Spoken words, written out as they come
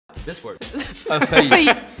This word. A feuille.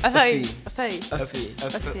 A feuille. A A feuille. feuille.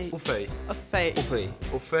 A feuille. A feuille.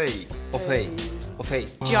 A feuille. A feuille.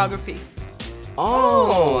 Geography.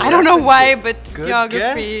 Oh. I don't know why, but Good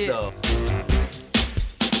geography. guess, though.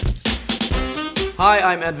 Hi,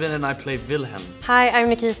 I'm Edvin and I play Wilhelm. Hi, I'm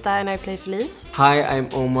Nikita and I play Felice. Hi, I'm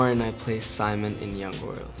Omar and I play Simon in Young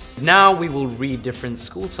Royals. Now we will read different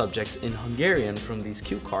school subjects in Hungarian from these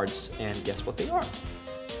cue cards and guess what they are.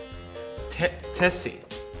 Tessi.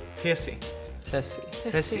 Tessi. Tessie.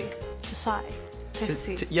 Tessi. Tessi.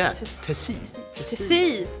 Tessi. Yeah, tessi.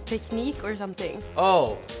 Tessi. Technique or something.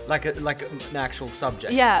 Oh, like an actual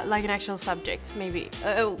subject. Yeah, like an actual subject, maybe.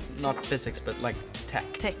 Not physics, but like tech.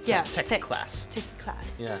 Tech, yeah. Tech class. Tech class.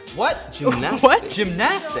 Yeah. What? Gymnastics. What?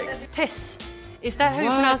 Gymnastics. Tess. Is that how you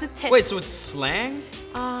pronounce it? Tess. Wait, so it's slang?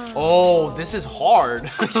 Oh, this is hard.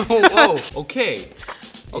 Whoa. Okay.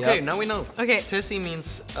 Okay, Yep. now we know. Okay. Tessi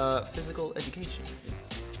means physical education.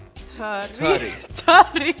 Tari.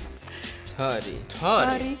 Tari. Tari.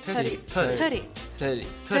 Tari. Tessi. Tari. Tari. Tari.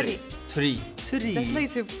 Tari. That's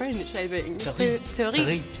like too French, I think. Tari.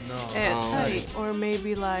 Tari. No. Tari. Or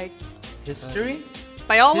maybe like History?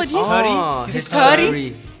 biology. Oh,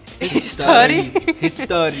 History. History.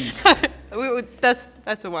 History.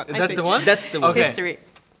 That's the one. I That's think. the one? That's the one. Okay. History.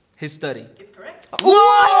 History.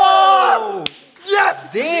 Whoa!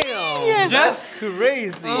 Yes! Damn. Yes. Yes!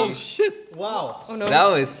 Crazy. Oh shit! Wow. Oh no. That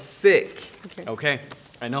was sick. Okay,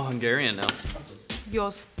 I know Hungarian now.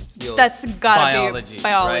 Yours. Bios. That's gotta Biology, be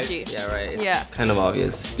biology. Yeah, right. It's Yeah. kind of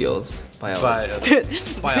obvious. Bios. Biology.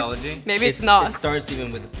 Biology? Maybe it's not. It starts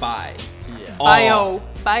even with bi. Yeah. Biology.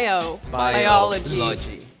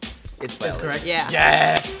 Biology. It's biology. Correct? Yeah.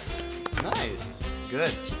 Yes! Nice. Good.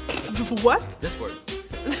 What? This word.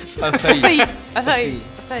 A feuille. A feuille.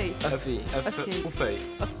 A A feuille. A feuille. A feuille. Ufei.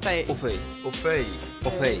 A feuille. A feuille. Ufei. A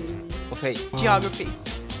feuille. A feuille. Geography.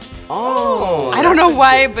 Oh. I don't know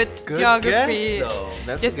why, but Good geography guess, though.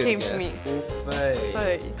 That's just a good came guess. to me. Ufei.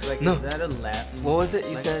 Feuille. Like, No. is that a Latin? What was it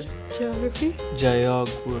you said? Geography?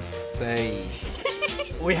 Geography.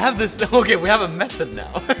 We have this. Okay, we have a method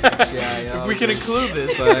now. We can include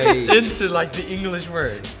this Geography. into like the English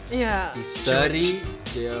word. Yeah. Study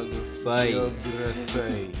geography.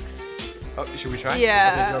 Geography. Oh, should we try?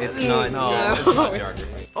 Yeah. It's not. No, No. it's not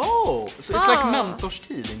geography. Oh, so it's like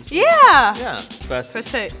mentorstid in school. Yeah. Yeah. First.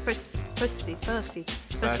 Fussy. Fussy.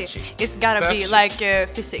 It's gotta be Fussy. like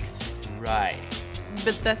physics. Right.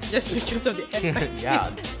 But that's just because of the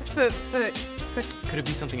Yeah. F- Could it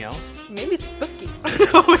be something else? maybe it's fucky.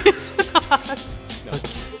 No, it's not. No.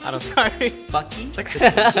 I don't. Sorry. Fucky. Sex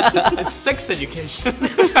education. It's sex education.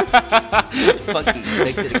 Fucky.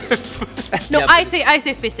 Sex education. No, Yeah, I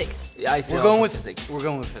say physics. Yeah, I say We're going also with physics. We're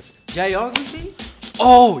going with physics. Geography.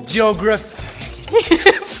 Oh, geography.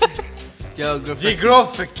 Geography.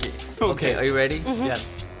 Geography. Okay, are you ready?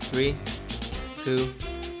 Yes. 3, 2,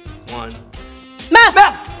 1.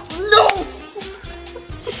 Math. No.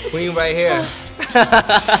 Queen right here.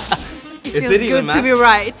 It Is feels it even good to math? be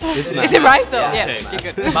right. It's Is math. it right though? Yeah, Yeah. Okay,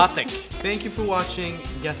 Okay, good. Matic. Thank you for watching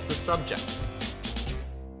Guess the Subject.